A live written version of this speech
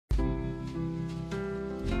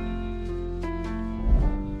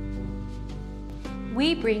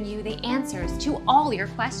we bring you the answers to all your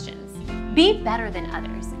questions. Be better than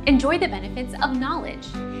others. Enjoy the benefits of knowledge.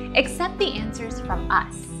 Accept the answers from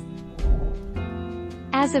us.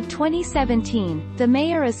 As of 2017, the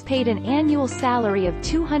mayor is paid an annual salary of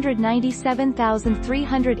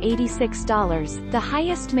 $297,386, the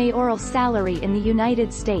highest mayoral salary in the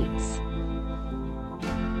United States.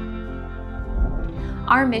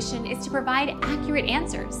 Our mission is to provide accurate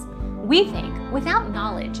answers. We think without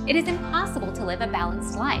knowledge, it is impossible to live a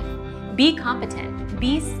balanced life. Be competent,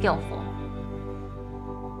 be skillful.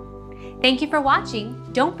 Thank you for watching.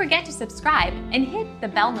 Don't forget to subscribe and hit the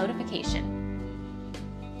bell notification.